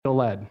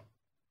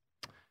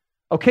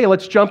Okay,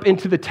 let's jump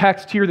into the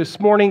text here this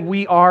morning.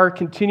 We are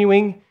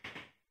continuing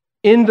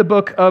in the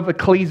book of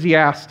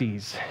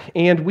Ecclesiastes,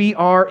 and we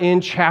are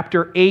in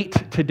chapter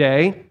 8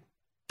 today.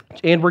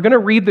 And we're going to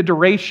read the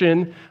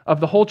duration of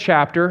the whole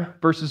chapter,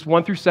 verses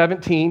 1 through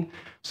 17,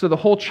 so the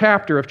whole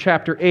chapter of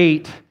chapter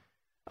 8.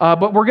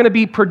 But we're going to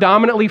be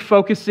predominantly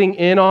focusing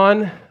in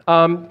on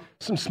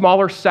some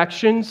smaller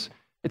sections.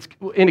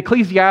 In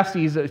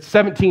Ecclesiastes,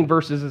 17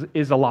 verses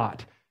is a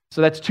lot. So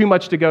that's too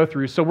much to go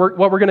through. So what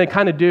we're going to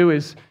kind of do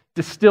is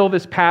distill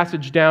this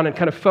passage down and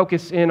kind of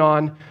focus in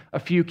on a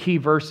few key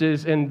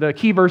verses. And the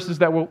key verses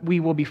that we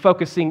will be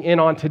focusing in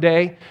on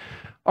today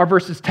are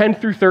verses 10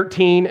 through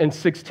 13 and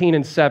 16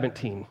 and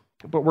 17.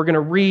 But we're going to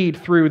read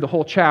through the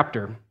whole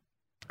chapter.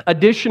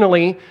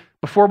 Additionally,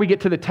 before we get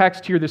to the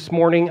text here this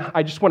morning,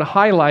 I just want to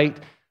highlight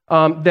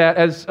that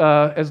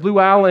as Lou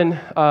Allen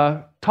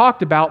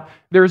talked about,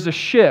 there's a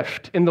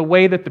shift in the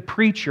way that the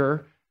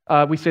preacher,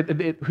 we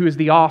said who is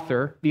the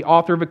author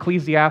of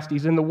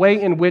Ecclesiastes, in the way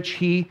in which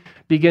he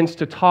begins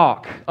to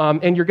talk.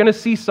 And you're going to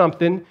see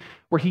something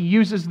where he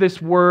uses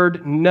this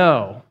word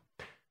 "know."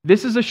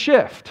 This is a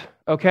shift,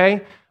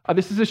 okay?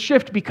 This is a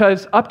shift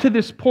because up to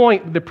this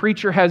point, the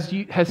preacher has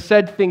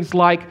said things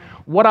like,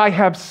 "What I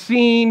have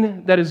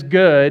seen that is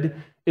good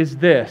is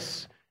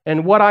this,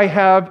 and what I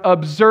have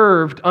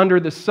observed under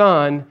the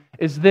sun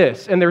is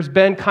this." And there's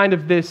been kind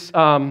of this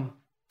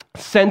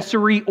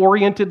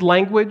sensory-oriented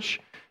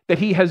language that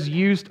he has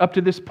used up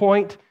to this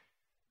point.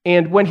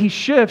 And when he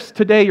shifts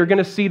today, you're going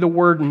to see the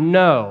word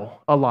 "know"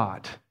 a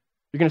lot.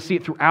 You're going to see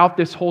it throughout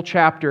this whole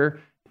chapter.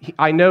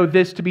 I know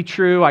this to be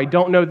true. I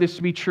don't know this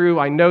to be true.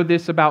 I know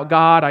this about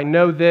God. I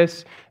know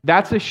this.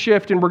 That's a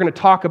shift, and we're going to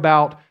talk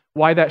about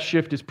why that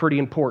shift is pretty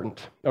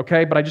important,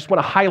 okay? But I just want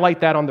to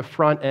highlight that on the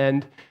front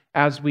end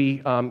as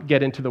we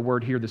get into the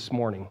word here this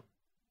morning.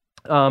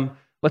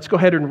 Let's go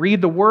ahead and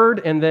read the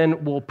word, and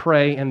then we'll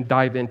pray and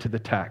dive into the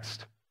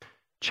text.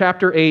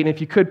 Chapter 8, and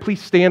if you could,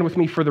 please stand with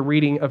me for the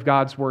reading of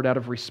God's word out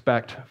of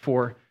respect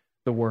for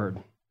the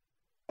word.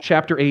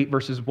 Chapter 8,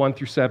 verses 1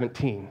 through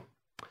 17.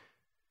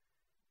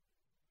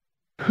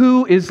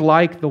 Who is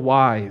like the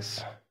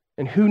wise,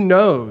 and who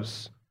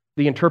knows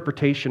the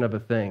interpretation of a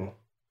thing?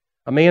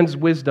 A man's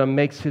wisdom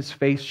makes his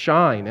face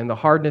shine, and the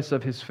hardness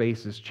of his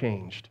face is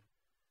changed.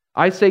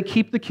 I say,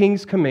 keep the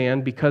king's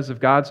command because of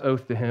God's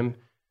oath to him.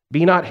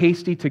 Be not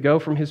hasty to go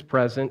from his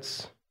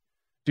presence.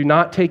 Do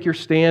not take your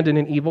stand in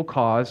an evil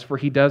cause, for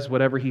he does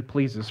whatever he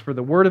pleases. For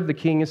the word of the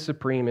king is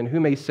supreme, and who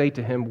may say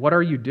to him, what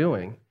are you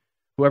doing?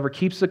 Whoever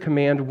keeps the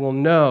command will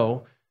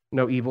know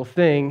no evil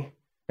thing,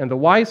 and the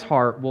wise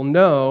heart will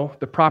know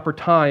the proper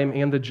time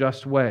and the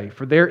just way.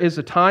 For there is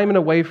a time and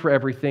a way for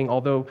everything,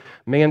 although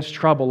man's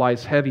trouble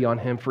lies heavy on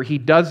him, for he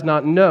does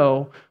not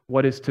know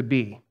what is to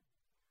be.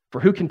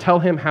 For who can tell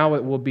him how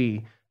it will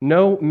be?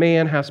 No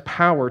man has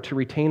power to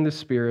retain the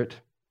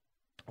spirit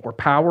or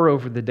power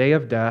over the day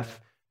of death.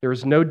 There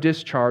is no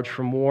discharge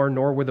from war,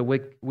 nor will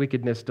the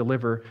wickedness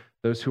deliver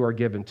those who are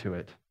given to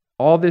it.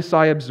 All this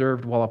I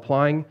observed while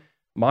applying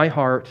my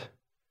heart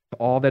to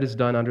all that is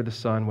done under the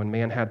sun, when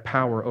man had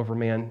power over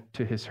man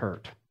to his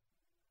hurt.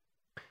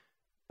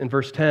 In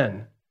verse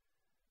 10,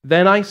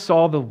 then I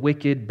saw the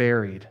wicked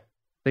buried.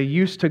 They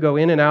used to go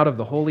in and out of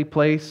the holy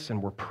place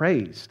and were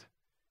praised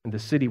in the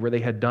city where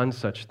they had done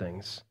such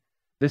things.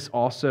 This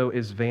also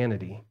is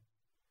vanity.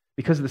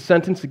 Because the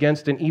sentence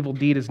against an evil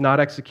deed is not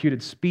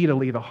executed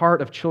speedily, the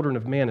heart of children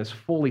of man is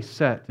fully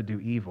set to do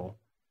evil.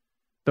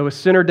 Though a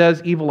sinner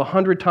does evil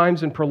 100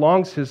 times and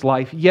prolongs his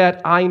life,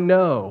 yet I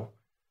know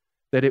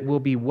that it will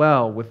be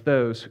well with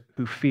those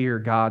who fear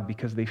God,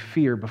 because they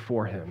fear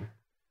before him.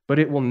 But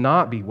it will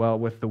not be well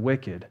with the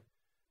wicked.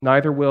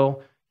 Neither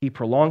will he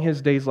prolong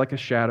his days like a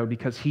shadow,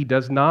 because he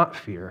does not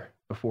fear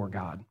before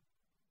God.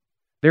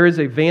 There is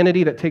a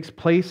vanity that takes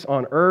place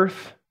on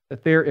earth,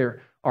 that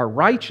there are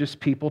righteous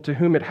people to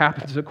whom it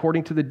happens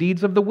according to the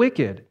deeds of the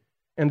wicked,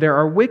 and there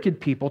are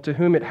wicked people to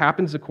whom it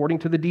happens according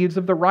to the deeds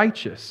of the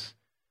righteous.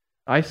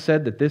 I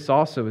said that this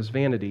also is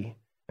vanity,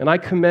 and I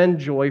commend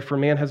joy, for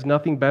man has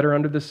nothing better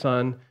under the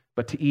sun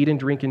but to eat and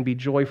drink and be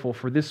joyful,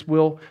 for this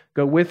will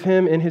go with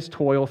him in his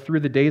toil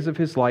through the days of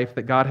his life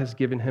that God has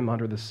given him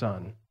under the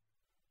sun.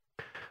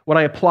 When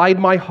I applied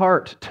my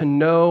heart to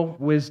know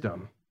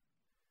wisdom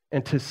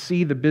and to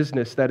see the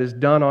business that is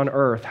done on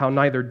earth, how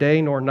neither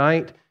day nor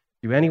night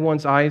do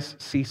anyone's eyes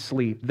see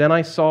sleep? Then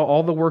I saw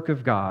all the work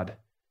of God,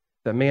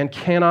 that man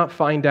cannot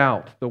find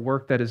out the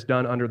work that is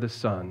done under the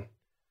sun.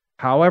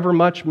 However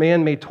much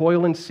man may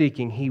toil in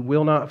seeking, he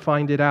will not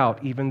find it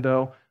out, even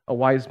though a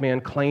wise man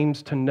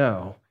claims to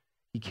know,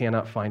 he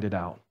cannot find it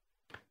out.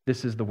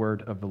 This is the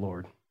word of the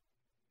Lord.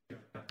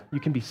 You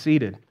can be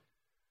seated.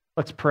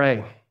 Let's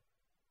pray.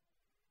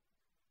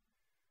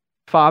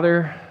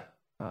 Father,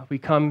 we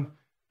come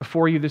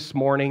before you this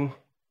morning.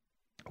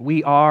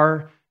 We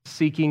are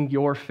seeking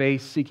your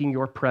face, seeking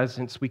your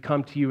presence. We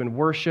come to you in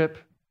worship,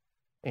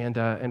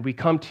 and we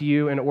come to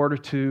you in order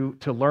to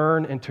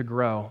learn and to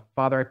grow.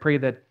 Father, I pray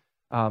that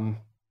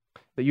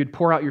you'd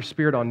pour out your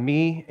Spirit on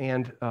me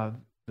and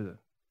the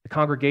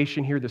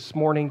congregation here this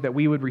morning, that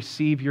we would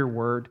receive your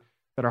word,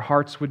 that our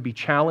hearts would be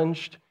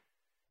challenged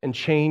and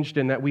changed,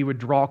 and that we would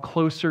draw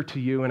closer to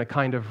you in a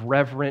kind of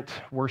reverent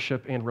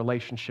worship and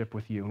relationship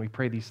with you. And we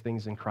pray these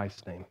things in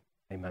Christ's name.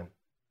 Amen.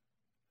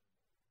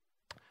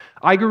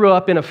 I grew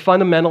up in a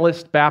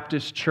fundamentalist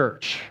Baptist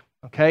church.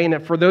 Okay,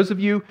 and for those of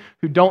you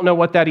who don't know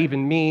what that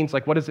even means,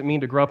 like what does it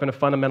mean to grow up in a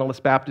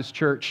fundamentalist Baptist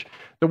church?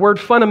 The word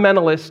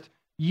fundamentalist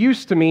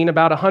used to mean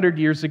about 100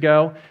 years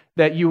ago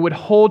that you would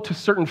hold to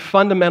certain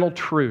fundamental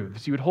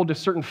truths. You would hold to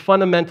certain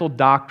fundamental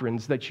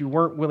doctrines that you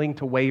weren't willing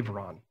to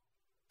waver on.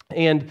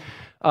 And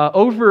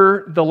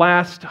over the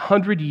last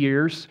 100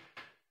 years,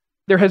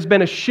 there has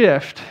been a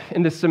shift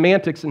in the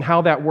semantics and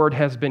how that word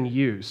has been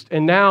used.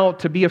 And now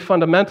to be a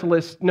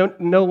fundamentalist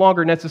no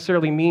longer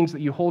necessarily means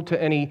that you hold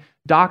to any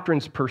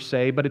doctrines per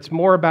se, but it's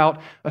more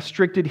about a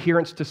strict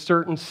adherence to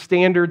certain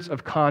standards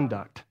of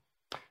conduct.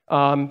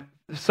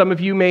 Some of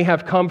you may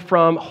have come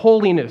from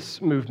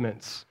holiness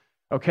movements,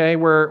 okay,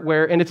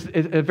 and it's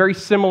a very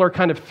similar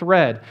kind of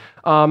thread,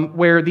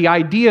 where the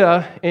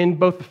idea in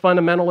both the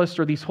fundamentalists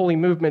or these holy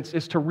movements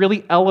is to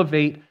really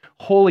elevate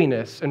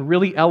holiness and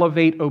really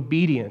elevate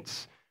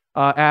obedience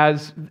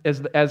as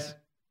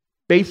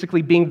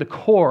basically being the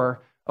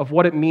core of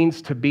what it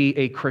means to be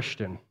a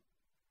Christian.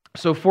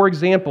 So, for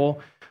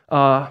example,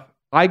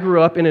 I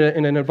grew up in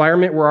an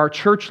environment where our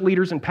church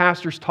leaders and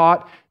pastors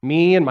taught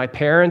me and my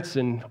parents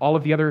and all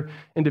of the other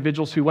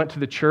individuals who went to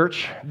the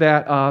church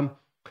that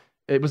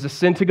it was a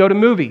sin to go to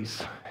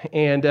movies,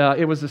 and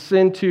it was a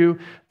sin to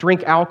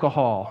drink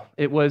alcohol.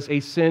 It was a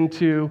sin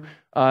to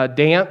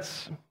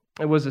dance.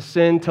 It was a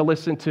sin to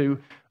listen to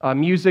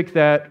music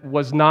that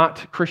was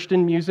not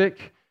Christian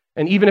music.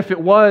 And even if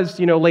it was,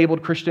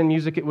 labeled Christian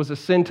music, it was a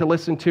sin to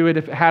listen to it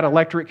if it had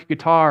electric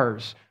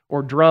guitars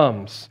or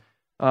drums.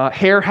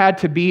 Hair had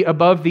to be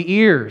above the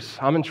ears.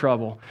 I'm in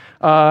trouble.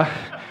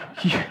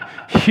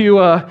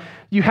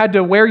 You had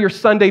to wear your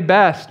Sunday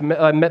best.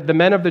 The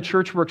men of the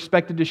church were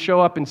expected to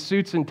show up in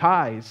suits and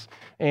ties,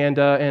 and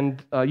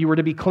you were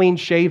to be clean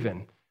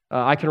shaven.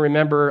 I can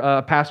remember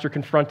a pastor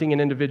confronting an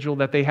individual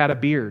that they had a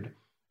beard.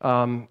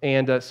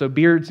 So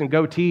beards and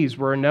goatees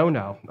were a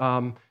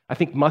no-no. I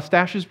think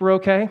mustaches were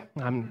okay.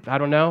 I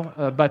don't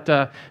know,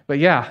 but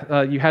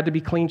yeah, you had to be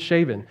clean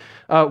shaven.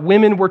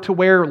 Women were to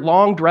wear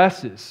long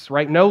dresses,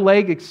 right? No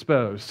leg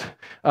exposed.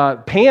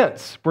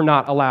 Pants were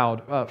not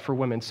allowed for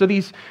women. So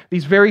these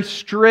very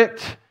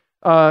strict,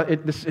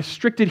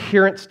 strict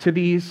adherence to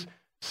these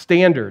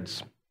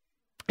standards.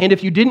 And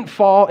if you didn't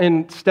fall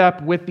in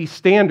step with these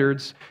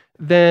standards,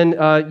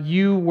 then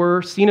you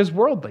were seen as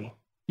worldly.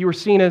 You were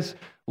seen as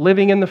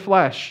living in the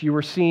flesh. You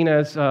were seen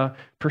as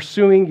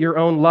pursuing your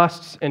own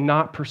lusts and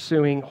not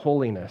pursuing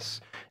holiness.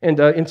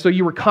 And so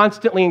you were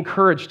constantly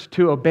encouraged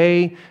to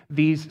obey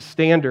these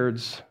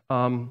standards.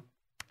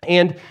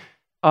 And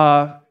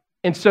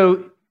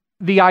so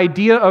the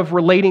idea of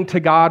relating to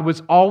God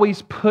was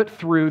always put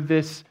through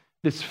this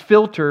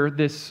filter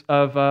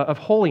of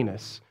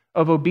holiness,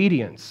 of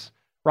obedience.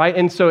 Right?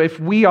 And so if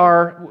we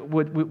are,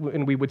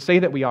 and we would say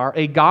that we are,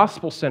 a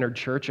gospel-centered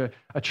church,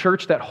 a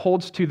church that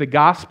holds to the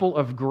gospel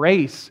of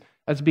grace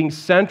as being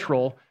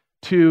central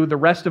to the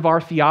rest of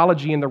our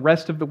theology and the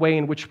rest of the way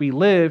in which we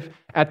live,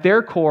 at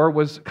their core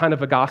was kind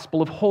of a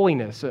gospel of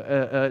holiness,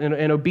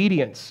 an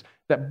obedience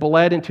that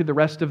bled into the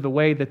rest of the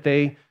way that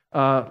they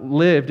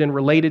lived and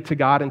related to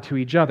God and to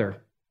each other.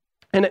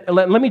 And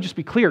let me just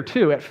be clear,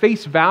 too. At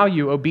face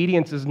value,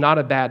 obedience is not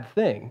a bad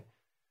thing.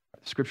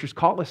 The Scriptures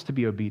call us to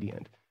be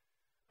obedient.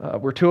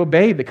 We're to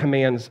obey the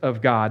commands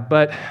of God,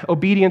 but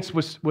obedience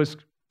was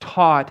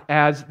taught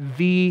as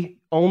the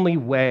only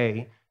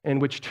way in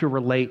which to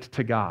relate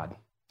to God.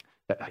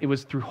 It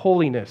was through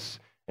holiness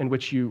in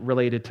which you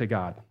related to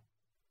God,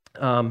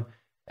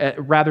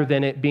 rather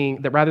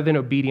than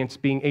obedience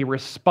being a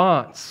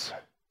response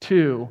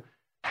to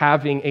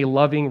having a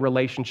loving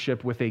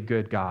relationship with a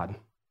good God.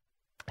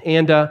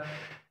 And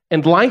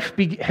life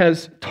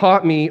has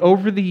taught me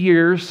over the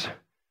years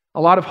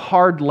a lot of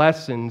hard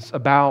lessons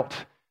about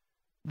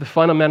the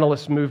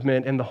fundamentalist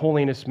movement and the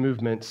holiness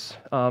movements.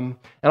 And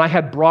I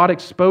had broad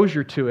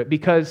exposure to it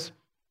because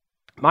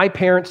my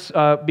parents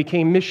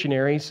became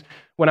missionaries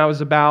when I was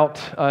about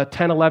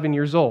 10, 11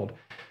 years old.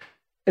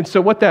 And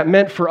so what that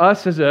meant for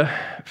us as a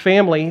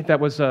family that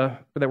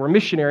were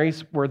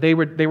missionaries, where they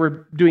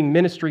were doing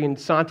ministry in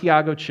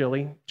Santiago,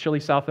 Chile,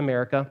 South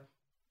America.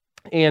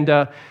 And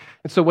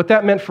so what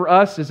that meant for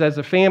us is, as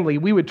a family,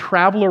 we would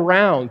travel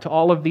around to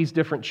all of these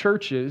different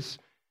churches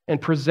and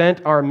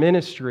present our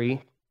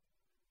ministry.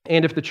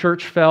 And if the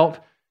church felt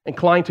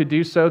inclined to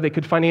do so, they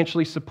could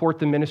financially support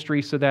the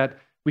ministry so that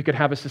we could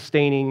have a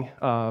sustaining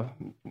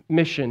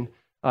mission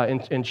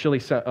in Chile,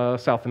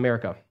 South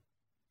America.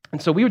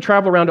 And so we would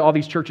travel around to all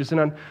these churches. And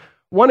on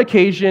one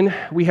occasion,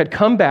 we had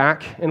come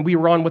back, and we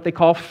were on what they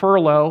call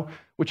furlough,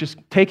 which is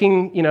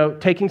taking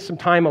some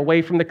time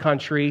away from the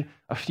country,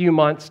 a few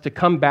months, to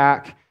come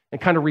back and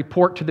kind of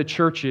report to the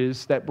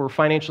churches that were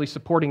financially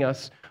supporting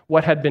us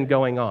what had been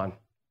going on.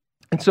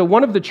 And so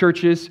one of the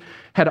churches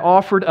had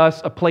offered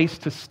us a place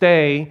to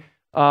stay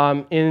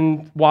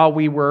while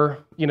we were,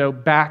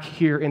 back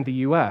here in the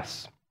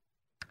U.S.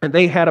 And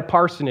they had a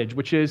parsonage,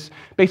 which is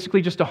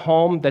basically just a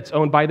home that's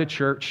owned by the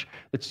church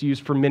that's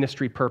used for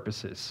ministry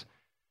purposes.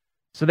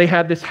 So they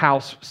had this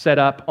house set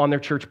up on their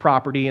church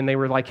property, and they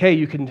were like, hey,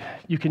 you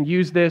can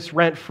use this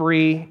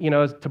rent-free,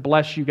 to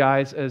bless you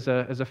guys as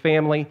a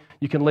family.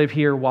 You can live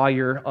here while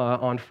you're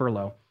on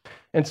furlough.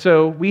 And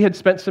so we had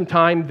spent some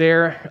time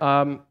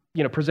there,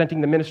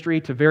 presenting the ministry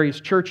to various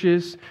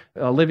churches,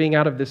 living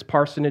out of this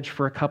parsonage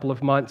for a couple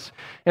of months.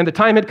 And the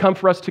time had come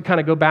for us to kind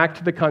of go back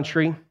to the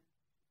country,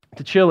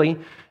 to Chile.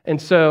 And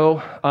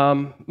so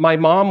my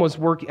mom was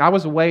working. I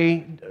was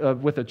away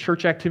with a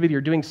church activity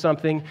or doing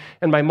something,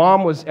 and my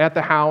mom was at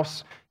the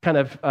house kind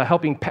of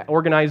helping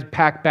organize,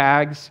 pack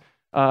bags,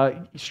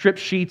 strip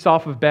sheets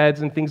off of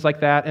beds and things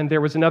like that. And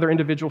there was another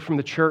individual from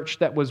the church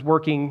that was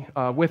working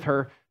with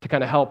her to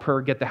kind of help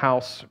her get the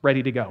house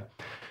ready to go.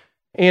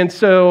 And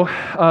so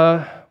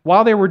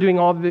while they were doing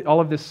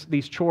all of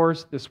these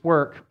chores, this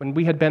work, when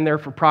we had been there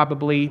for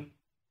probably,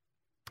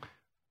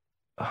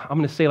 I'm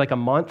going to say like a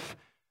month,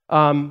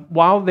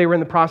 while they were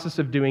in the process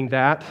of doing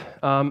that,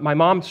 my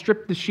mom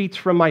stripped the sheets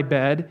from my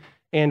bed,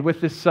 and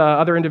with this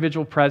other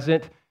individual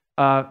present,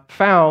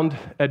 found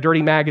a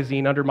dirty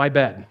magazine under my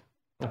bed,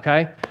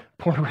 okay?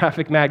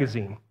 Pornographic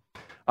magazine.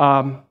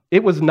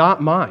 It was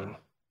not mine,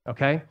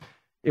 okay?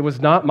 It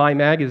was not my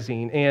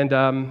magazine. And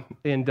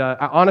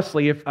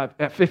honestly,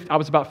 I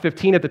was about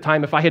 15 at the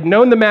time. If I had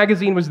known the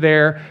magazine was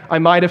there, I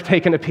might have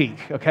taken a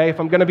peek, okay,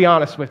 if I'm going to be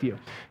honest with you.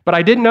 But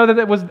I didn't know that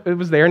it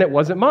was there, and it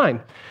wasn't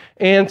mine.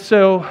 And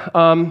so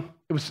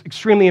it was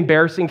extremely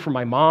embarrassing for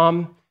my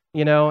mom,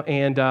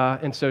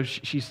 and so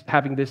she's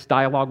having this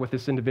dialogue with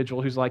this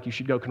individual who's like, you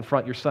should go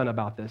confront your son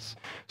about this.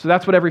 So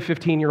that's what every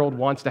 15-year-old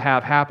wants to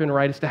have happen,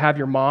 right, is to have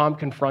your mom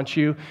confront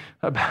you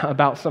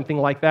about something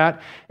like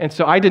that. And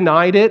so I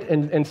denied it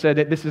and said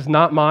that this is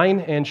not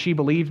mine, and she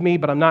believed me,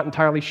 but I'm not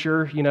entirely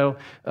sure,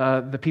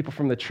 the people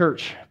from the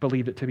church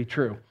believed it to be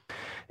true.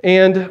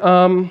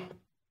 And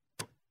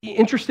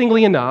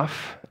interestingly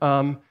enough,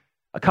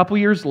 a couple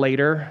years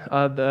later,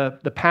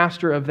 the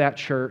pastor of that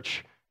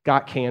church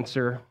got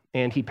cancer,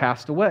 and he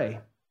passed away.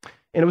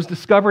 And it was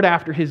discovered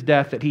after his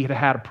death that he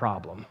had a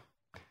problem.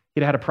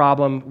 He had a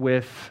problem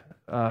with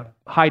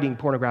hiding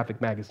pornographic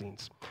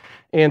magazines.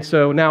 And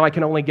so now I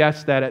can only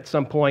guess that at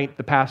some point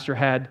the pastor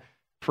had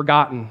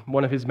forgotten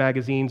one of his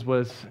magazines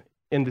was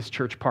in this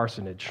church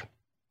parsonage.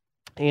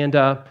 And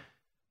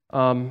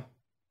and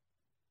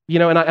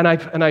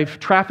I've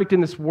trafficked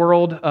in this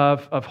world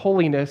of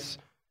holiness.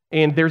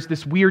 And there's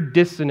this weird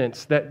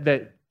dissonance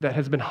that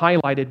has been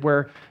highlighted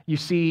where you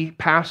see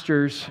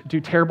pastors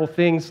do terrible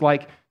things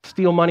like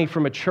steal money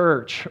from a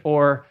church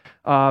or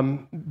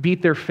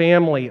beat their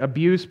family,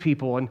 abuse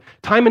people. And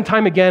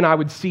time again, I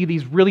would see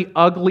these really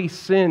ugly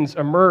sins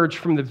emerge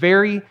from the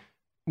very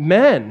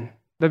men,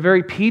 the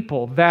very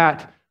people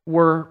that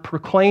were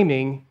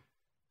proclaiming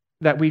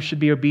that we should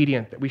be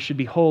obedient, that we should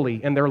be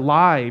holy, and their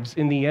lives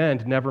in the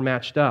end never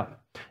matched up.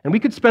 And we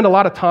could spend a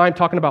lot of time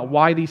talking about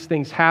why these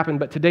things happen,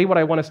 but today what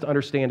I want us to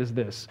understand is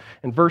this.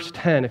 In verse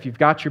 10, if you've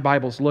got your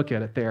Bibles, look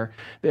at it there.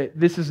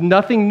 This is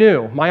nothing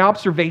new. My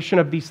observation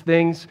of these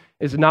things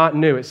is not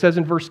new. It says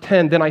in verse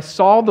 10, then I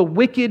saw the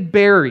wicked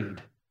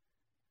buried.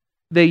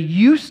 They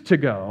used to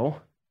go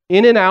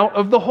in and out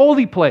of the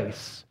holy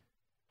place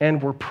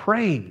and were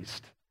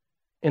praised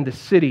in the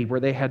city where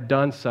they had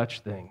done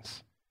such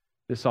things.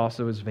 This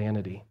also is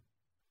vanity.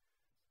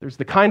 There's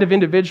the kind of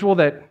individual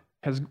that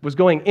was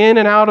going in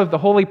and out of the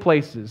holy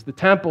places, the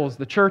temples,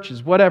 the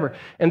churches, whatever,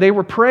 and they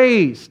were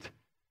praised.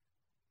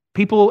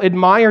 People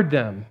admired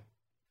them,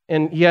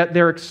 and yet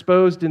they're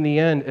exposed in the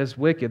end as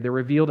wicked. They're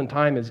revealed in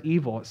time as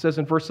evil. It says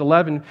in verse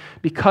 11,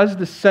 because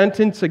the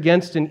sentence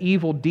against an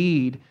evil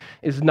deed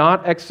is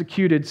not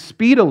executed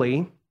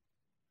speedily,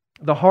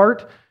 the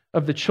heart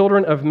of the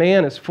children of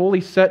man is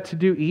fully set to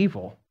do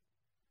evil.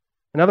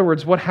 In other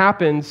words, what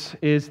happens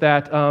is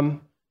that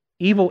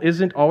evil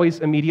isn't always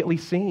immediately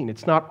seen.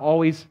 It's not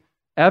always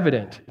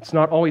evident. It's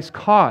not always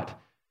caught.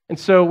 And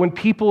so when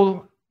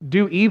people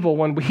do evil,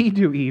 when we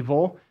do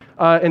evil,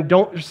 and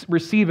don't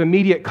receive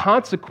immediate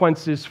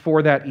consequences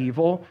for that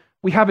evil,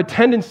 we have a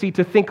tendency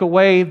to think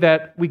away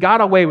that we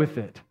got away with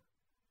it.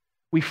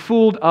 We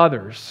fooled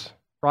others,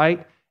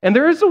 right? And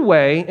there is a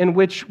way in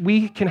which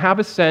we can have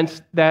a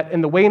sense that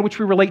in the way in which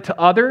we relate to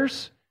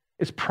others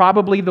is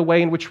probably the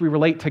way in which we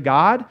relate to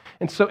God.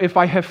 And so if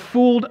I have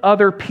fooled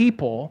other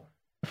people,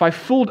 if I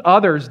fooled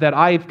others that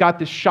I've got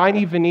this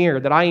shiny veneer,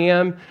 that I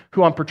am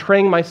who I'm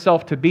portraying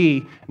myself to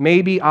be,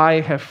 maybe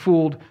I have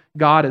fooled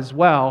God as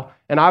well,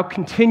 and I'll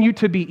continue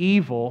to be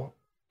evil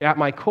at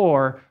my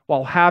core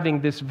while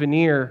having this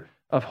veneer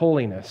of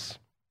holiness.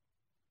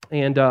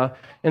 And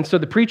so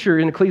the preacher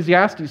in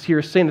Ecclesiastes here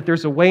is saying that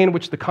there's a way in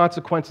which the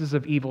consequences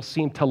of evil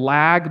seem to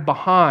lag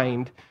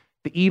behind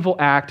the evil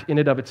act in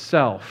and of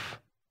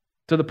itself,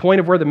 to the point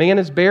of where the man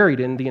is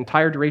buried in the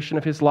entire duration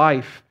of his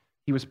life,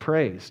 he was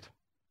praised.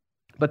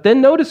 But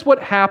then notice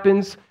what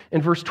happens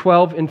in verse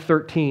 12 and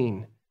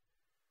 13.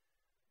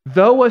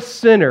 Though a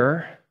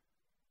sinner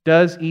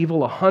does evil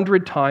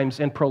 100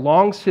 times and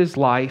prolongs his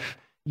life,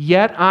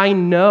 yet I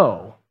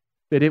know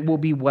that it will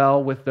be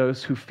well with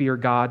those who fear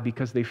God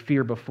because they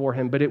fear before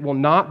him, but it will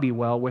not be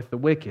well with the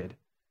wicked.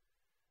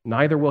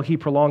 Neither will he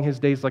prolong his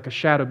days like a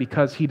shadow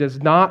because he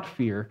does not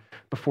fear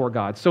before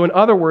God. So in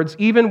other words,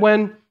 even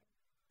when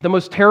the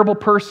most terrible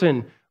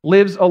person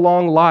lives a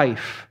long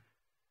life,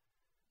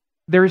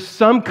 there's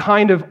some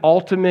kind of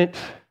ultimate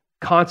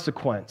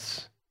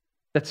consequence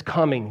that's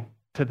coming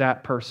to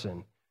that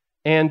person.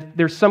 And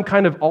there's some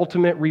kind of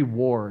ultimate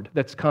reward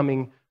that's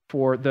coming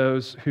for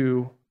those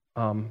who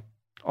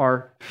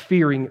are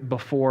fearing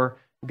before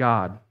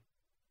God.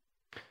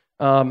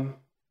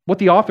 What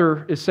the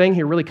author is saying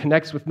here really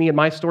connects with me and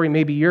my story,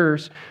 maybe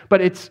yours,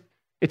 but it's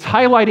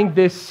highlighting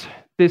this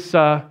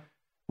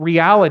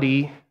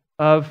reality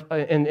of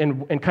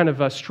and kind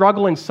of a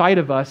struggle inside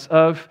of us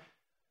of,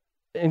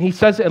 and he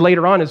says it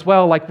later on as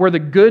well, like where the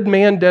good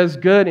man does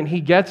good and he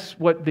gets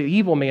what the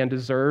evil man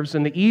deserves,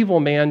 and the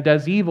evil man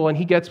does evil and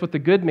he gets what the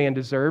good man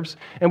deserves.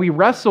 And we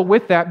wrestle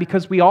with that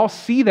because we all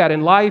see that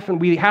in life, and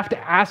we have to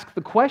ask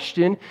the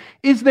question,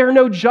 is there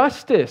no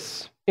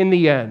justice in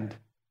the end?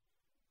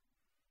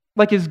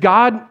 Like, is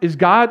God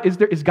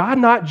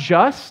not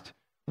just?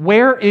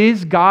 Where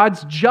is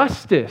God's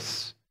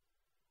justice?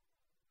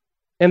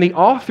 And the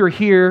author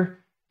here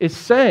is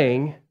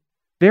saying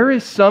there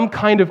is some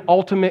kind of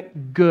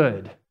ultimate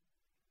good.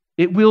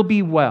 It will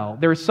be well.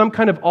 There is some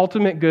kind of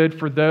ultimate good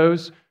for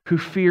those who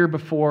fear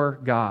before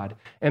God.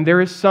 And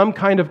there is some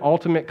kind of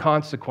ultimate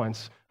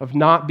consequence of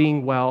not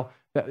being well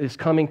that is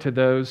coming to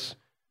those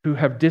who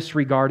have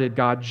disregarded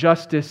God.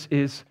 Justice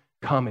is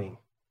coming,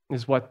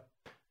 is what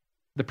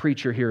the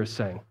preacher here is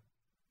saying.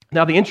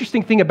 Now, the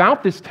interesting thing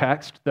about this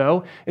text,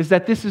 though, is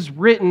that this is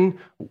written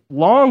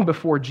long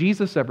before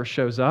Jesus ever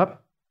shows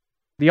up.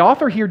 The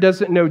author here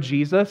doesn't know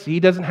Jesus. He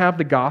doesn't have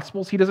the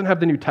Gospels. He doesn't have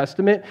the New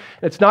Testament.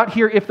 It's not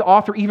here if the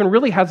author even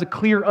really has a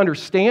clear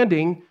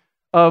understanding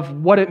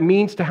of what it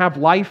means to have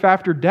life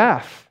after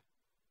death.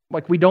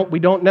 Like, we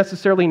don't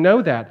necessarily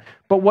know that.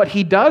 But what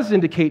he does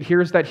indicate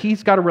here is that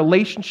he's got a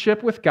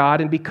relationship with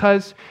God, and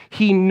because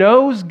he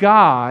knows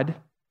God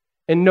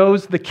and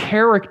knows the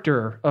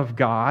character of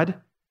God,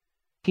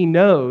 he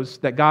knows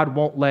that God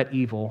won't let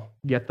evil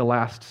get the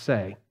last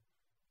say.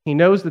 He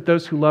knows that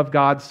those who love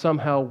God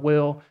somehow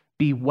will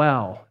be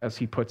well, as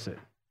he puts it.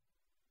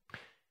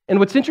 And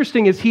what's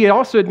interesting is he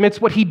also admits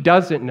what he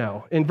doesn't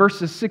know. In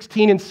verses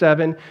 16 and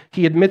 7,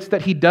 he admits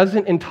that he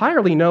doesn't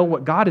entirely know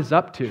what God is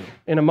up to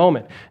in a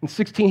moment. In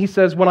 16, he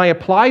says, "When I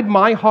applied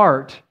my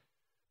heart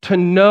to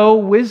know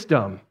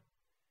wisdom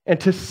and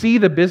to see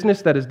the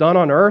business that is done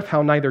on earth,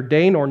 how neither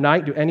day nor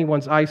night do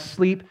anyone's eyes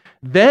sleep,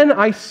 then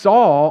I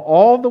saw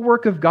all the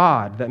work of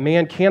God, that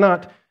man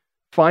cannot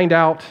find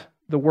out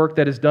the work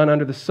that is done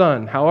under the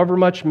sun. However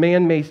much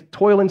man may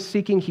toil in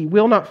seeking, he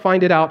will not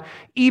find it out.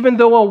 Even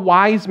though a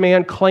wise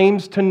man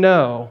claims to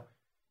know,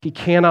 he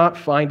cannot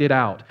find it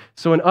out."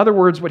 So in other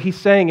words, what he's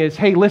saying is,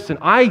 hey, listen,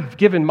 I've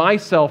given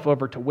myself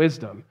over to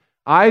wisdom.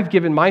 I've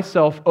given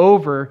myself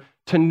over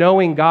to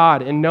knowing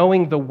God and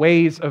knowing the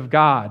ways of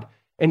God.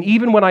 And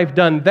even when I've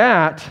done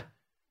that,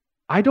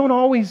 I don't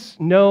always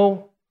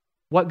know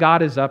what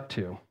God is up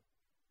to.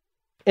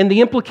 And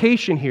the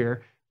implication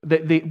here,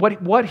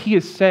 what he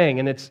is saying,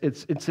 and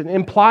it's an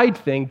implied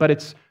thing, but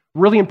it's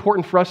really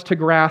important for us to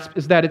grasp,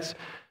 is that it's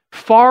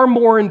far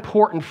more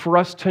important for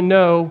us to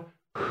know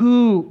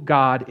who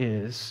God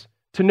is,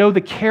 to know the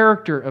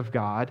character of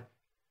God,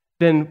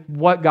 than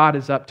what God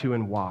is up to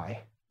and why.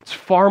 It's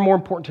far more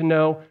important to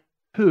know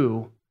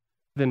who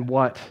than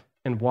what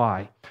and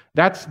why.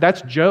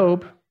 That's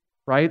Job,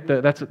 right?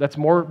 That's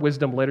more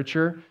wisdom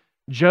literature.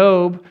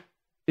 Job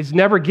is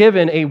never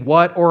given a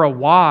what or a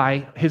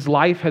why. His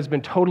life has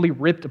been totally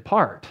ripped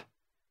apart.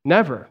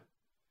 Never.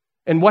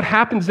 And what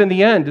happens in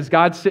the end? Does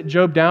God sit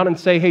Job down and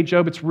say, hey,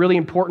 Job, it's really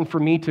important for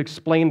me to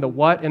explain the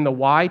what and the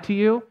why to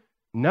you?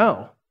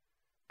 No.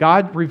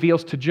 God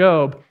reveals to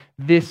Job,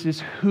 this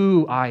is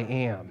who I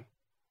am.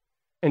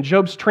 And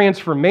Job's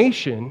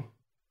transformation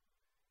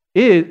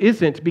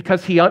isn't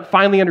because he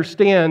finally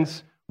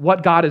understands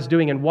what God is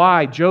doing and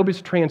why. Job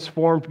is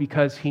transformed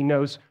because he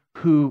knows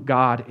who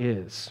God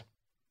is.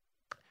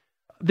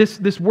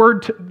 This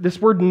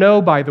word know,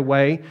 by the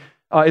way,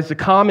 is a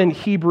common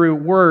Hebrew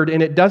word,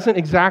 and it doesn't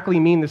exactly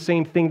mean the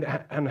same thing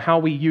and how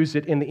we use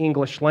it in the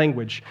English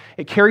language.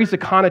 It carries a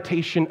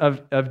connotation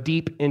of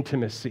deep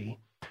intimacy.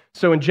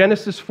 So in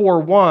Genesis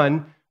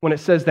 4:1, when it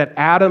says that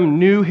Adam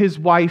knew his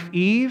wife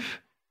Eve,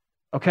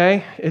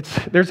 okay,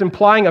 there's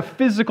implying a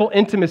physical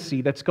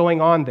intimacy that's going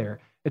on there.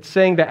 It's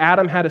saying that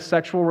Adam had a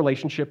sexual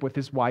relationship with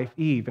his wife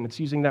Eve, and it's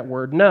using that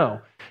word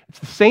know. It's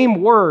the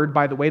same word,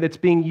 by the way, that's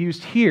being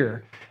used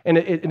here. And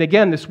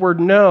again, this word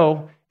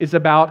know is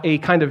about a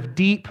kind of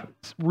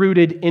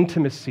deep-rooted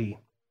intimacy,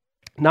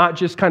 not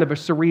just kind of a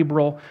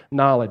cerebral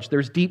knowledge.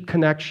 There's deep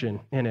connection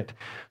in it.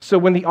 So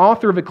when the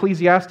author of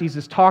Ecclesiastes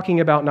is talking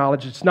about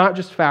knowledge, it's not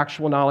just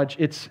factual knowledge,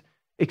 it's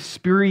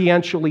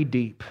experientially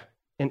deep,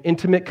 an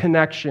intimate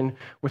connection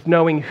with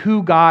knowing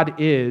who God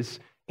is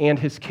and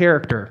his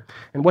character.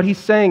 And what he's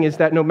saying is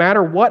that no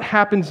matter what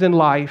happens in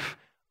life,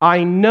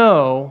 I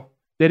know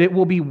that it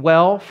will be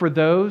well for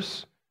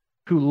those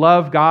who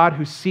love God,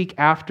 who seek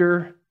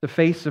after the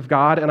face of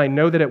God, and I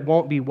know that it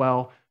won't be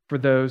well for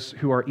those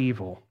who are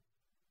evil.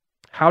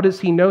 How does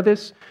he know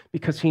this?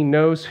 Because he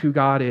knows who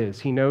God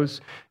is. He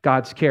knows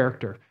God's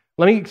character.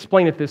 Let me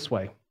explain it this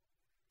way.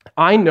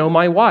 I know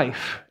my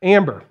wife,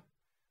 Amber.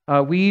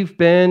 We've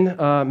been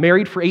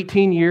married for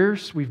 18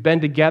 years. We've been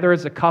together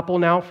as a couple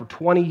now for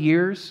 20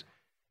 years.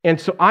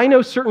 And so I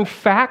know certain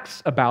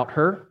facts about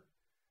her.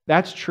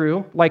 That's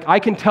true. Like I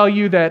can tell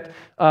you that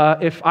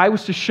if I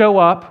was to show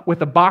up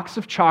with a box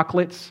of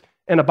chocolates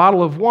and a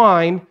bottle of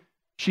wine,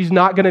 she's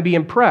not going to be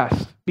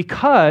impressed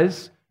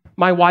because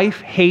my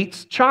wife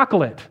hates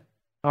chocolate.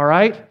 All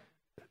right?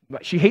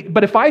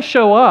 But if I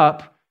show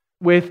up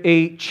with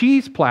a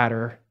cheese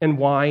platter and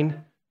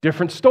wine,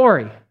 different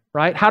story,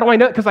 right? How do I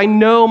know? Because I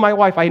know my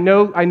wife. I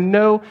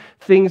know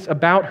things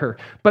about her.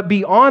 But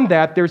beyond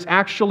that, there's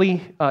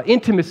actually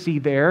intimacy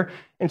there.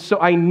 And so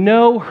I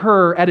know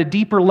her at a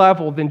deeper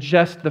level than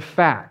just the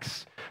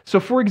facts.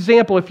 So for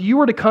example, if you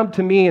were to come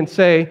to me and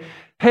say,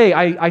 hey,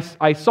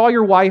 I saw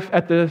your wife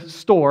at the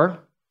store.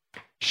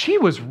 She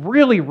was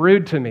really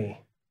rude to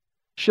me.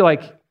 She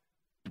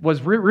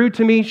was rude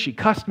to me. She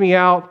cussed me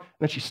out, and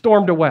then she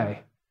stormed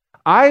away.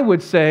 I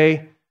would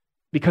say,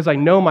 because I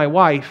know my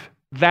wife,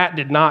 that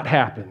did not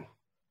happen,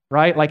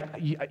 right? Like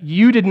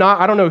you did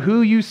not, I don't know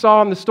who you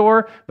saw in the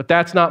store, but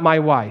that's not my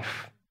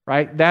wife,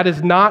 right? That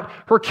is not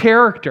her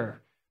character.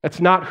 That's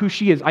not who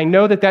she is. I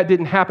know that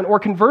didn't happen. Or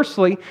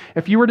conversely,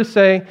 if you were to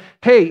say,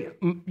 hey,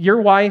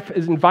 your wife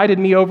has invited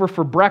me over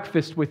for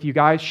breakfast with you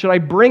guys. Should I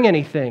bring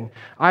anything?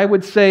 I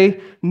would say,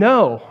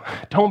 no,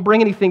 don't bring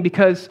anything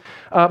because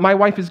my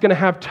wife is going to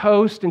have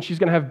toast and she's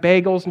going to have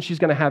bagels and she's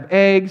going to have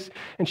eggs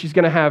and she's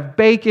going to have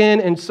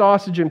bacon and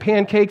sausage and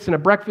pancakes and a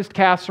breakfast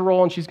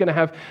casserole and she's going to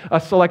have a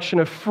selection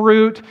of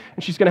fruit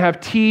and she's going to have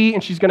tea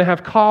and she's going to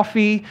have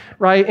coffee,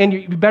 right? And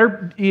you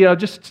better,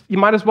 you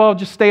might as well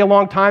just stay a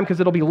long time because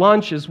it'll be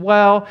lunch as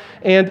well.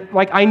 And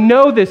I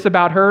know this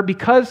about her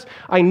because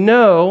I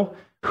know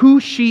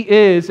who she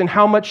is and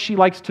how much she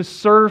likes to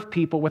serve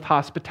people with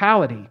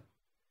hospitality.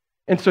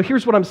 And so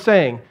here's what I'm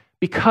saying.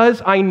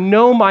 Because I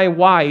know my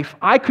wife,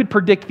 I could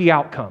predict the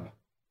outcome.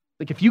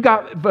 If you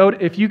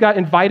got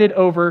invited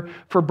over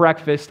for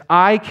breakfast,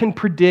 I can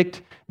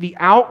predict the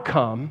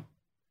outcome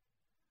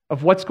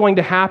of what's going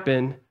to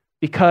happen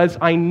because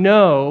I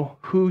know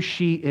who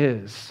she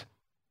is.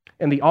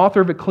 And the author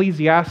of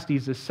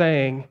Ecclesiastes is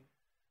saying,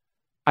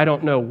 I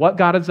don't know what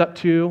God is up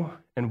to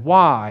and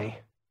why,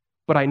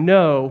 but I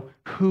know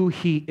who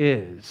he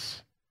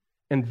is.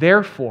 And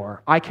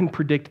therefore, I can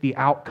predict the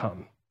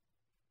outcome.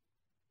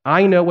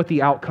 I know what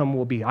the outcome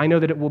will be. I know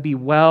that it will be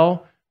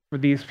well for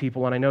these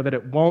people, and I know that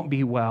it won't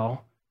be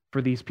well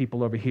for these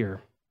people over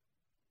here.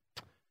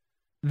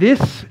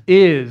 This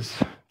is,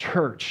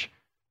 church,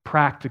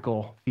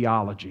 practical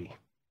theology.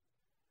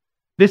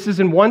 This is,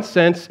 in one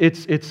sense,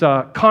 it's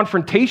a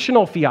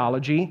confrontational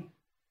theology.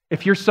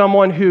 If you're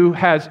someone who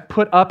has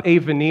put up a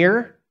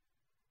veneer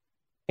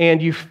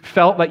and you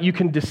felt that you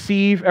can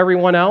deceive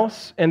everyone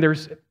else and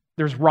there's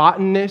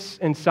rottenness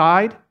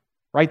inside,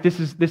 right? This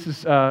is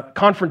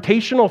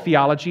confrontational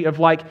theology of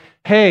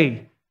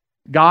hey,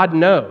 God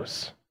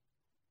knows.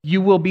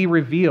 You will be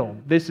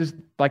revealed. This is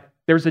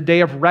there's a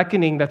day of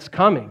reckoning that's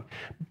coming.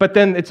 But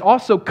then it's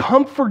also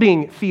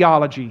comforting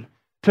theology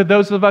to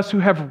those of us who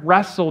have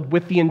wrestled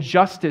with the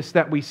injustice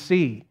that we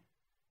see.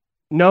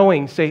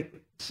 Knowing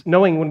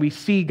when we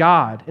see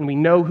God and we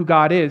know who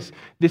God is,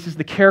 this is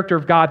the character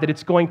of God, that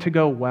it's going to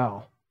go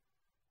well.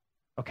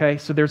 Okay,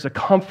 so there's a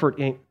comfort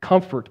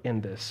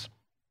in this.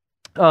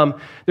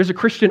 There's a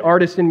Christian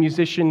artist and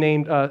musician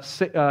named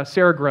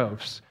Sarah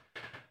Groves.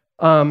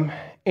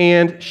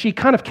 And she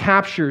kind of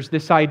captures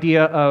this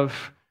idea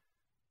of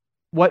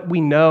what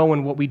we know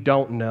and what we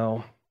don't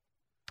know.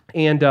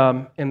 And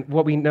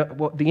what we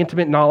know, the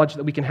intimate knowledge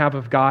that we can have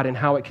of God and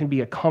how it can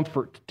be a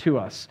comfort to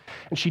us.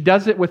 And she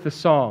does it with a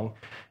song.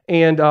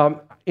 And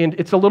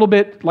it's a little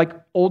bit like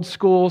old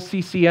school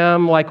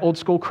CCM, like old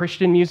school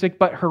Christian music,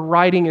 but her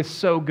writing is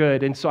so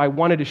good. And so I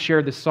wanted to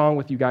share this song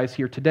with you guys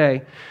here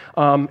today.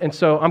 And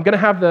so I'm going to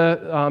have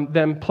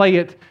them play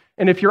it.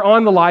 And if you're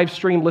on the live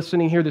stream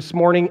listening here this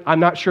morning, I'm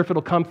not sure if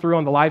it'll come through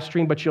on the live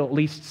stream, but you'll at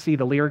least see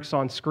the lyrics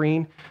on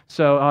screen.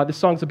 So this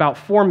song's about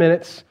 4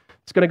 minutes.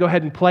 It's going to go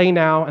ahead and play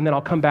now, and then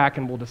I'll come back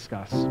and we'll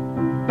discuss.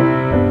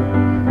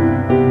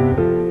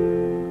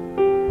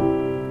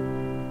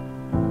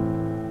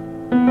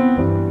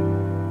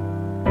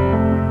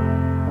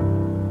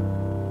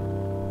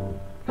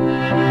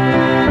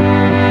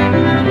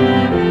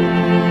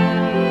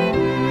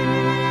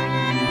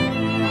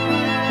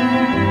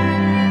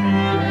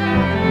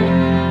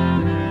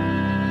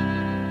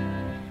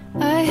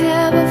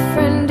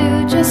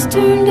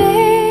 Turned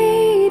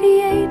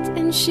 88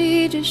 and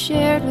she just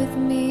shared with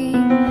me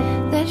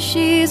that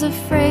she's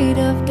afraid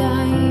of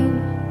dying.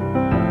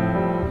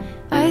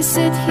 I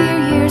sit here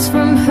years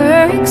from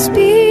her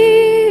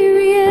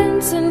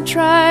experience and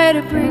try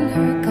to bring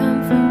her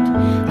comfort.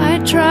 I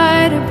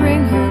try to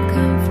bring her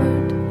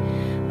comfort,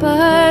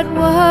 but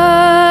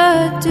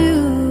what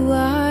do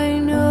I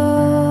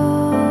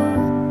know?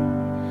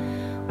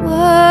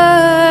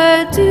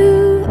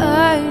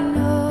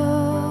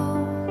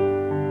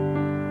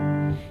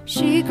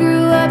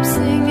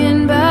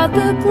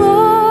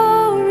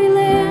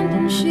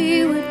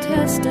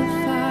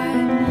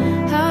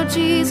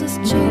 Jesus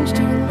changed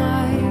her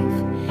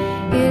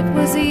life. It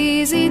was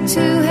easy to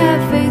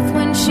have faith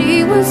when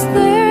she was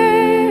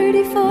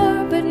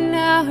 34, but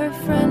now her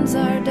friends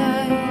are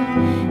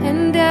dying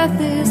and death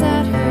is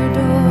at her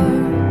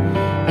door.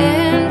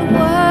 And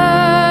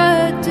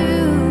what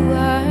do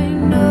I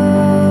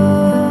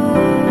know?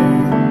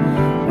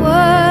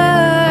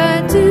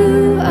 What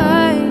do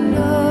I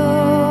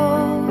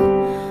know?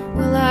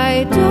 Well,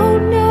 I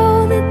don't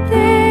know that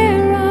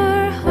there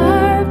are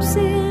harps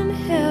in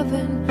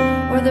heaven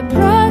or the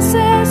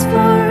process for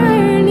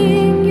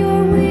earning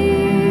your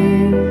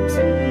wings.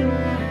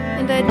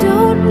 And I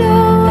don't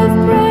know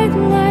of bright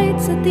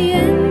lights at the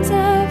ends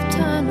of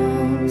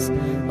tunnels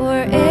or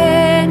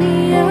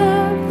any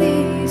of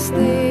these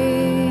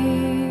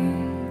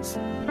things.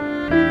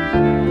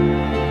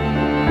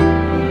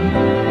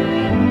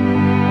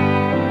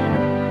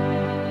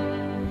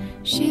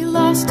 She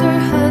lost her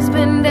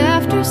husband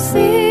after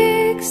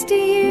 60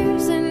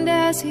 years, and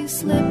as he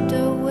slipped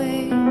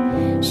away,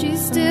 she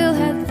still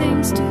had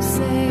things to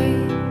say.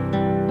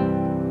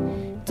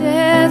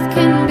 Death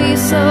can be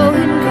so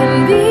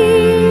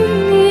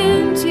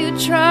inconvenient. You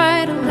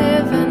try to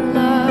live and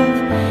love,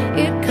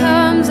 it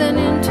comes and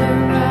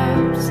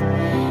interrupts.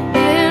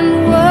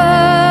 And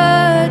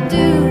what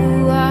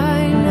do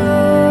I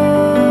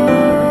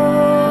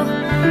know?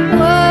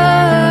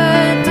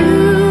 What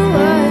do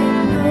I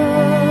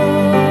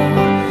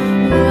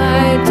know? Well,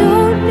 I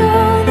don't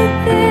know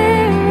that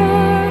there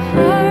are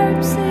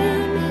harps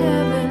in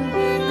heaven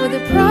or the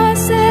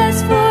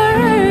process for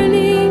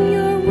earning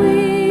your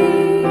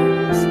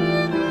wings.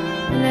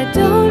 And I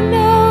don't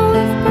know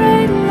if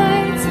bright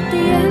lights at the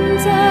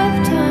ends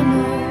of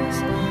tunnels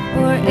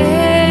or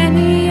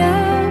any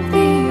of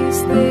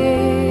these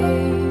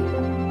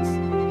things.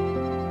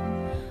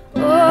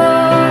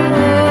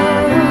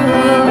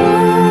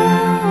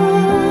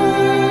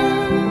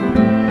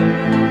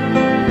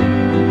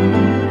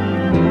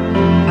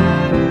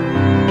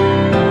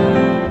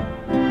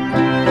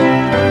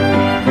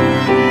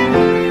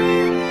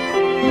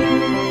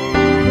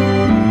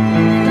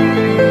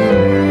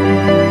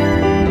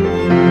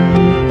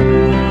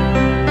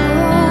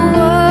 Oh,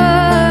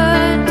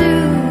 what do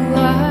I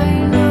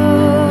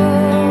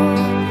know?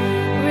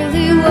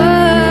 Really,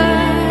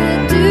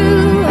 what do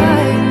I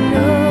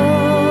know?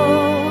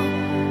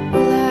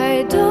 Well,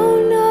 I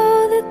don't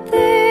know that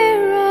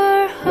there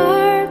are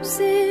harps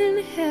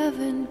in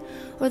heaven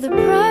or the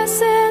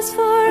process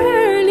for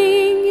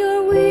earning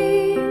your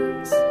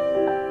wings.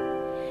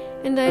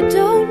 And I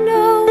don't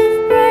know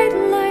of bright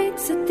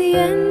lights at the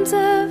ends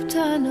of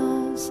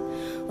tunnels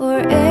or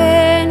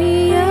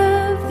any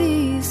of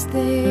these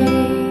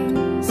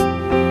things.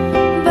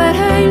 But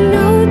I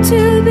know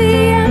to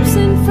be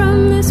absent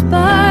from this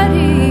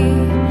body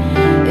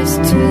is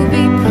to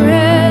be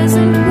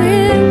present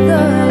with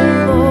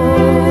the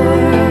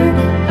Lord.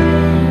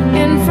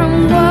 And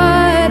from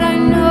what I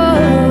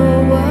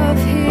know of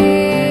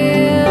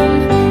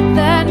Him,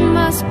 that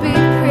must be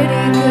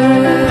pretty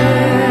good.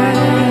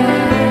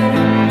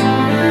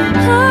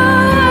 I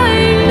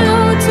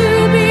know to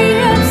be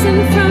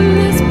absent from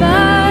this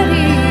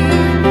body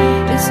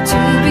is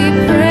to be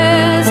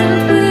present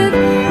with the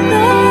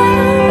Lord.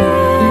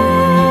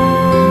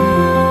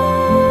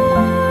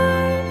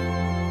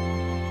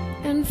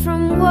 And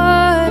from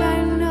what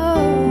I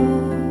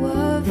know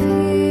of Him,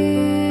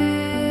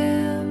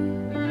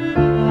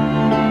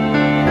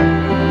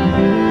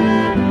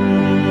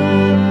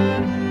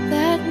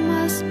 that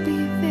must be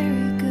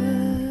very good.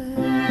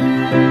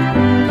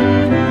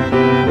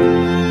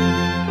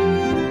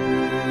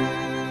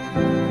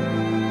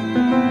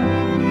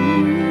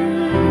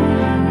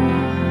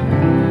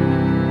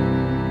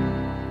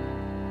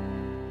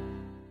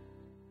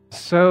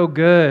 So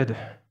good.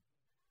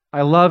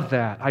 I love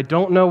that. I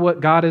don't know what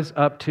God is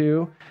up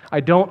to. I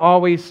don't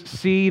always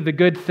see the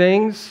good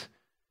things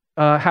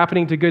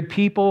happening to good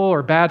people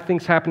or bad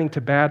things happening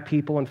to bad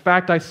people. In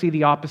fact, I see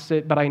the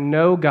opposite, but I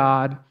know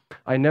God.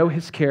 I know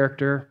His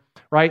character,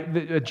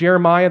 right?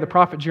 Jeremiah, the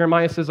prophet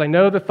Jeremiah says, I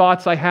know the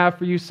thoughts I have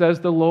for you, says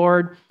the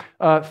Lord,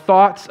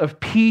 thoughts of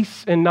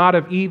peace and not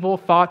of evil,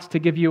 thoughts to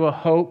give you a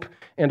hope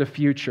and a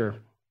future.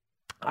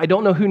 I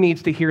don't know who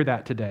needs to hear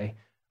that today.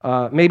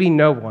 Maybe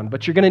no one,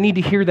 but you're going to need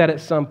to hear that at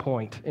some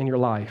point in your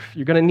life.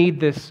 You're going to need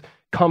this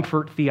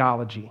comfort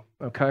theology,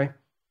 okay?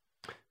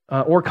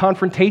 Or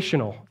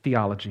confrontational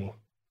theology.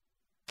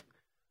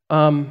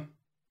 Now,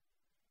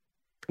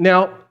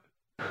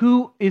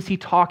 who is he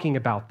talking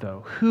about,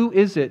 though? Who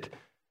is it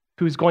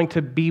who's going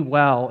to be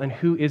well, and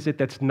who is it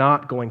that's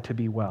not going to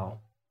be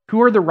well?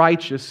 Who are the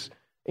righteous,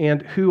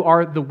 and who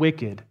are the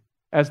wicked,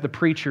 as the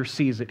preacher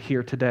sees it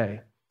here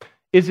today?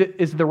 Is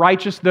the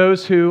righteous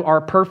those who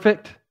are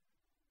perfect,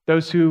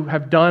 those who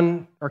have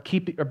done are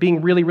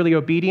being really, really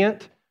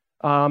obedient,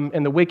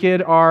 and the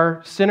wicked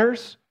are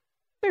sinners?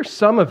 There's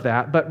some of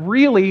that, but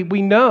really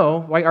we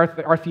know, like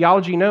our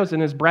theology knows,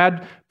 and as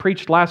Brad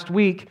preached last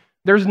week,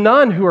 there's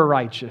none who are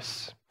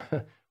righteous.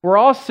 We're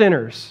all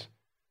sinners.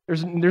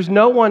 There's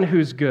no one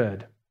who's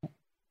good.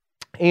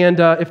 And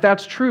if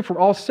that's true for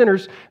all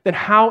sinners, then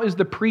how is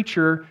the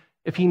preacher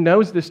If he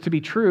knows this to be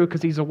true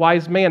because he's a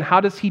wise man, how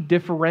does he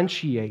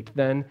differentiate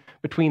then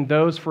between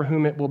those for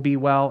whom it will be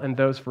well and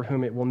those for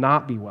whom it will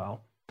not be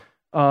well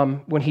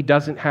when he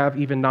doesn't have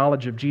even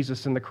knowledge of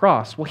Jesus and the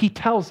cross? Well, he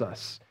tells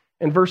us.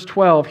 In verse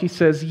 12, he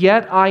says,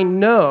 "Yet I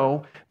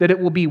know that it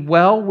will be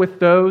well with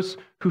those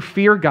who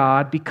fear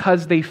God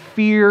because they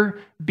fear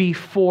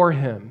before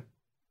him."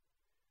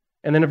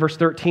 And then in verse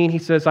 13, he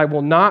says, it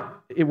will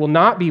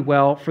not be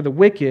well for the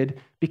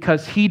wicked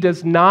because he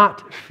does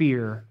not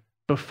fear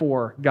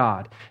before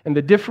God. And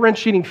the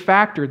differentiating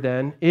factor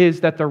then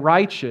is that the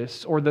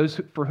righteous, or those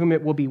for whom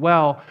it will be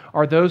well,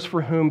 are those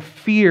for whom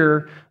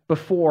fear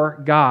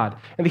before God.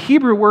 And the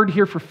Hebrew word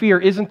here for fear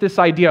isn't this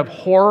idea of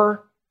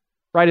horror,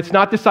 right? It's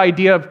not this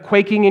idea of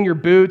quaking in your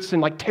boots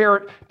and like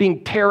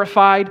being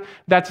terrified.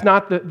 That's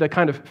not the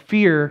kind of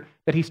fear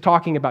that he's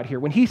talking about here.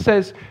 When he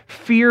says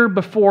fear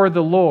before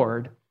the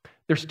Lord,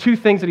 there's two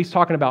things that he's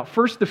talking about.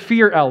 First, the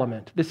fear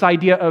element, this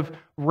idea of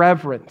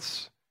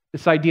reverence,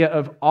 this idea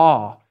of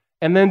awe.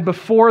 And then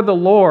before the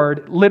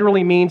Lord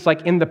literally means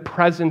like in the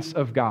presence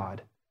of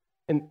God,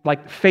 and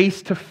like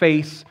face to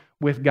face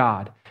with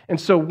God.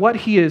 And so what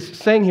he is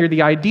saying here,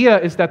 the idea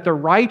is that the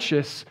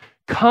righteous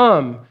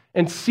come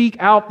and seek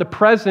out the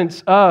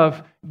presence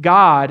of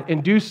God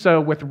and do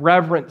so with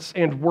reverence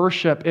and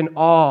worship and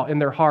awe in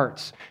their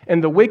hearts.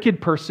 And the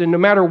wicked person, no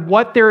matter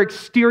what their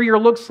exterior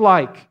looks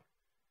like,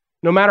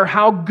 no matter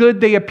how good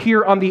they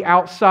appear on the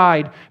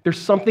outside, there's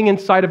something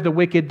inside of the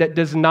wicked that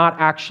does not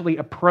actually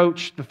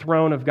approach the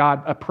throne of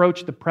God,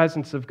 approach the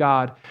presence of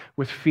God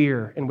with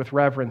fear and with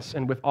reverence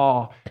and with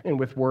awe and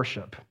with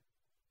worship.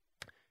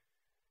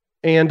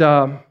 And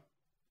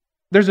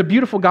there's a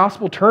beautiful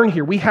gospel turn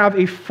here. We have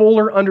a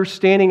fuller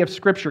understanding of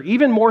Scripture,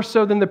 even more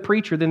so than the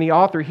preacher, than the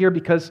author here,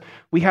 because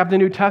we have the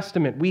New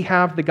Testament, we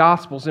have the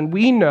Gospels, and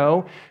we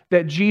know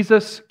that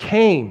Jesus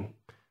came.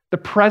 The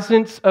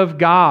presence of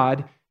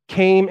God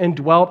came and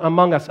dwelt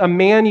among us.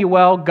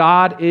 Emmanuel,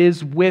 God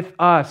is with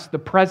us. The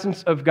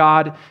presence of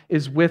God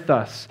is with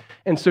us.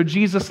 And so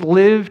Jesus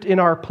lived in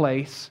our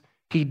place.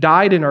 He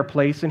died in our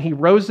place, and he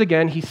rose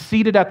again. He's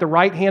seated at the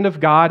right hand of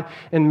God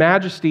in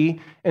majesty.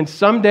 And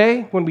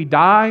someday, when we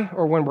die,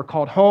 or when we're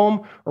called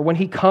home, or when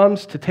he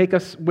comes to take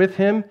us with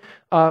him,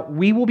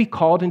 we will be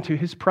called into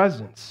his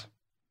presence.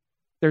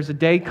 There's a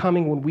day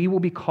coming when we will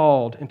be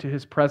called into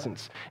his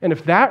presence. And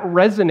if that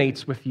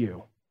resonates with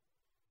you,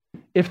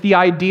 if the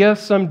idea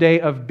someday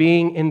of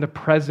being in the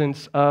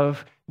presence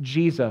of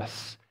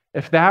Jesus,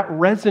 if that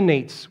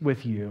resonates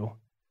with you,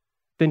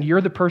 then you're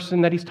the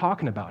person that he's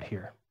talking about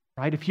here,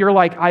 right? If you're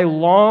like, I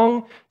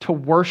long to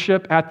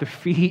worship at the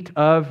feet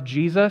of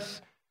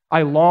Jesus,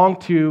 I long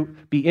to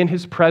be in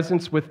his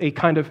presence with a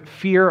kind of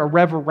fear, a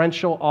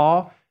reverential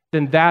awe,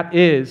 then that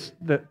is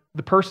the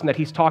person that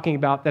he's talking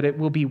about, that it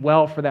will be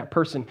well for that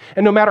person.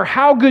 And no matter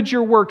how good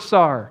your works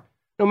are,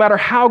 no matter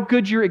how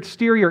good your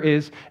exterior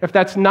is, if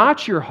that's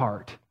not your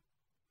heart,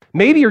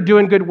 maybe you're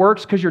doing good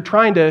works because you're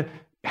trying to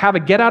have a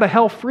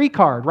get-out-of-hell-free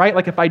card, right?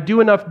 Like if I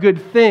do enough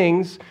good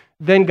things,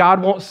 then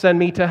God won't send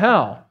me to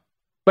hell.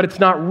 But it's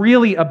not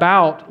really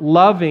about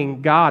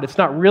loving God. It's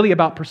not really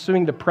about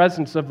pursuing the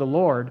presence of the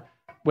Lord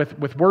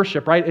with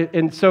worship, right?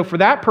 And so for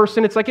that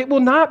person, it's like it will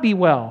not be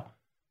well.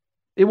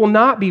 It will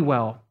not be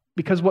well,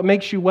 because what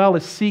makes you well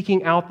is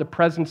seeking out the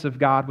presence of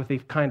God with a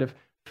kind of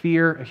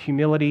fear, a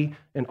humility,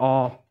 and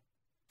awe.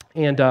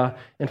 And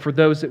for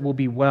those, it will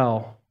be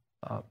well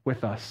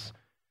with us.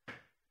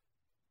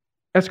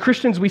 As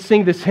Christians, we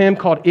sing this hymn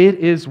called "It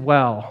Is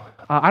Well."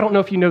 I don't know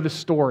if you know the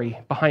story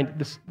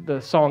behind the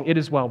song "It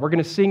Is Well." We're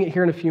going to sing it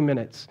here in a few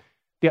minutes.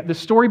 The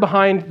story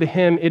behind the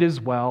hymn "It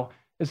Is Well"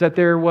 is that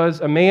there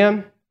was a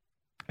man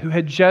who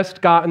had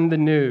just gotten the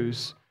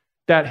news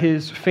that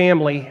his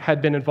family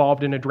had been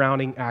involved in a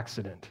drowning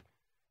accident.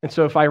 And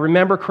so if I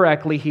remember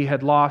correctly, he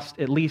had lost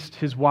at least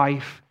his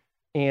wife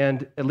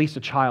and at least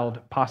a child,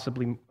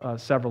 possibly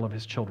several of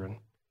his children.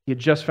 He had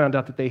just found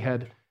out that they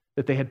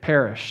had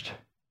perished.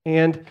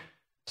 And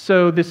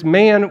so this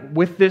man,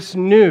 with this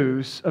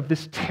news of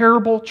this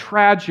terrible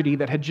tragedy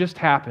that had just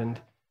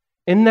happened,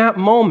 in that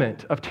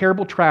moment of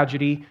terrible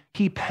tragedy,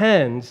 he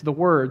pens the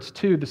words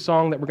to the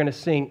song that we're going to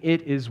sing,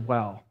 "It Is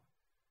Well."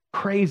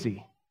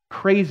 Crazy,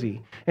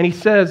 crazy. And he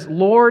says,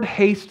 "Lord,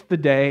 haste the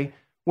day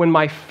when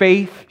my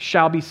faith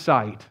shall be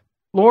sight.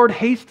 Lord,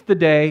 haste the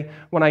day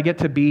when I get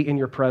to be in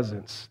your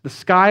presence. The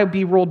sky will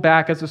be rolled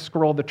back as a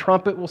scroll, the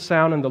trumpet will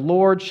sound, and the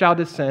Lord shall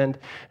descend,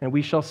 and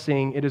we shall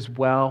sing, 'It is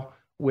well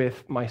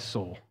with my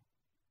soul.'"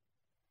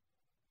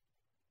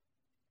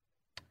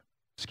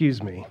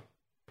 Excuse me.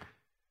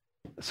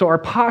 So our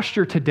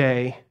posture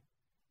today,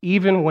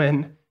 even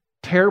when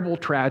terrible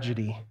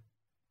tragedy,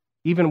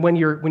 even when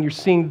you're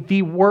seeing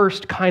the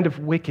worst kind of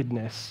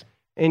wickedness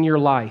in your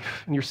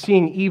life, and you're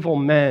seeing evil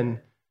men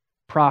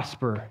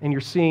prosper, and you're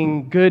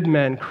seeing good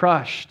men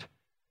crushed,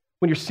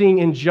 when you're seeing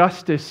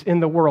injustice in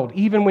the world,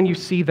 even when you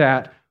see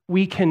that,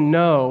 we can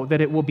know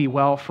that it will be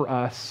well for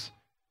us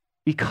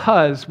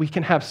because we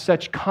can have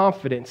such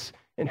confidence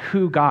in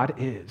who God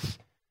is,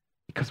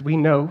 because we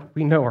know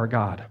our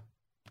God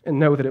and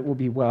know that it will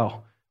be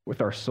well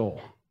with our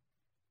soul.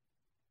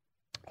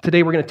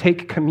 Today we're going to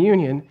take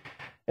communion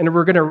and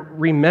we're going to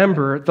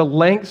remember the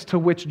lengths to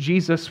which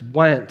Jesus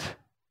went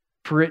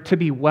for it to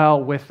be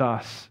well with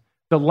us.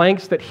 The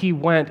lengths that he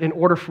went in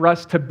order for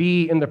us to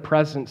be in the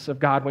presence of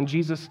God. When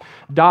Jesus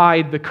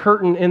died, the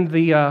curtain in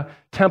the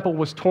temple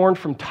was torn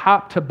from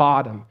top to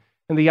bottom.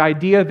 And the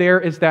idea there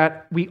is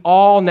that we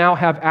all now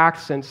have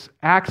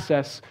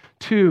access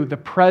to the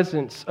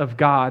presence of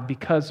God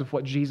because of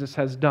what Jesus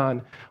has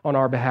done on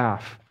our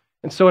behalf.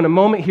 And so in a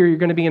moment here, you're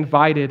going to be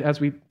invited, as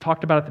we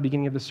talked about at the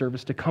beginning of the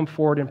service, to come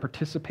forward and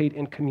participate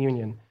in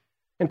communion.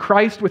 And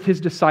Christ with his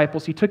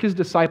disciples, he took his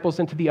disciples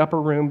into the upper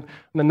room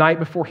the night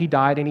before he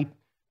died, and he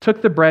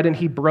took the bread and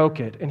he broke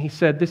it. And he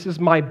said, "This is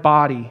my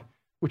body,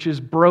 which is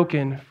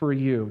broken for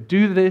you.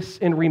 Do this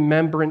in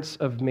remembrance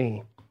of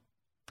me."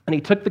 And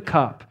he took the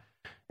cup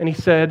and he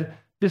said,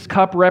 "This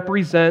cup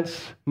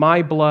represents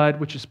my blood,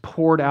 which is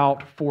poured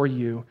out for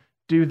you.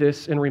 Do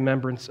this in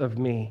remembrance of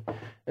me."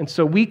 And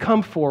so we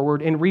come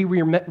forward and we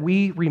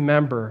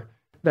remember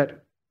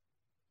that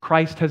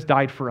Christ has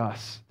died for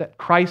us, that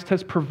Christ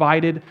has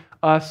provided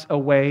us a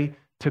way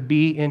to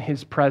be in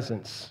his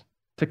presence,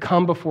 to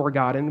come before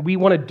God. And we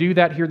want to do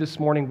that here this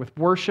morning with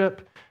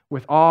worship,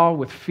 with awe,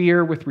 with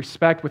fear, with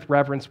respect, with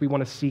reverence. We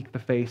want to seek the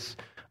face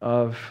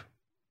of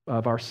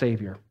our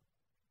Savior.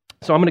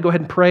 So I'm going to go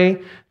ahead and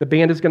pray. The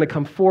band is going to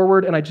come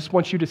forward, and I just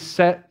want you to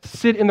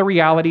sit in the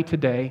reality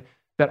today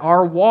that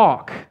our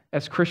walk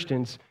as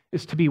Christians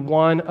is to be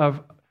one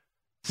of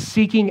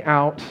seeking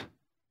out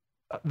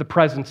the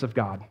presence of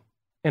God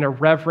in a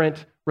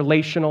reverent,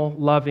 relational,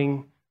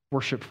 loving,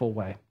 worshipful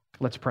way.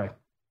 Let's pray.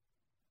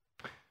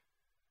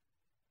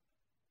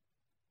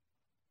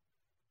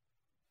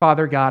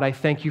 Father God, I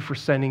thank you for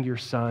sending your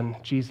Son,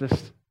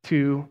 Jesus,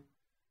 to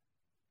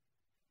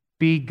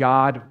be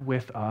God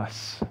with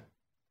us.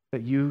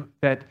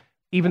 That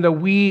even though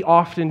we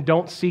often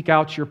don't seek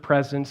out your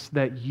presence,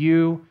 that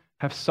you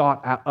have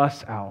sought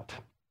us out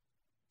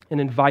and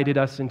invited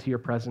us into your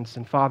presence.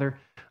 And Father,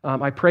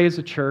 I pray as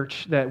a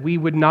church that we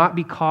would not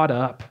be caught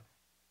up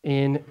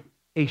in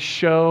a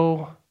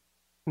show,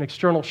 an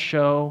external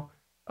show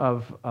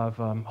of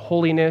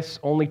holiness,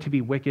 only to be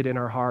wicked in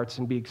our hearts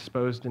and be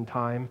exposed in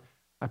time.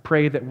 I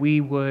pray that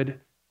we would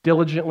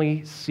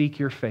diligently seek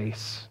your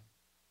face,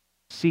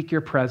 seek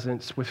your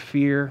presence with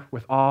fear,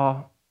 with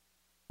awe,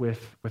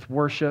 with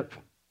worship,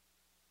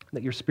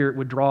 that your Spirit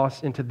would draw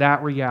us into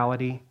that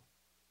reality,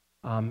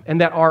 and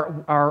that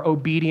our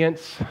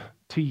obedience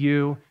to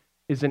you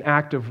is an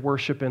act of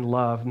worship and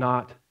love,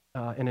 not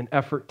in an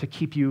effort to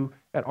keep you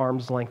at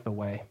arm's length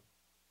away.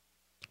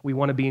 We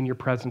want to be in your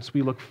presence.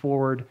 We look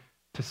forward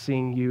to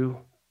seeing you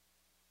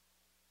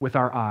with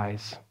our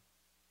eyes.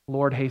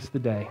 Lord, haste the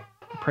day.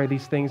 I pray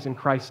these things in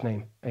Christ's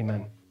name.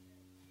 Amen.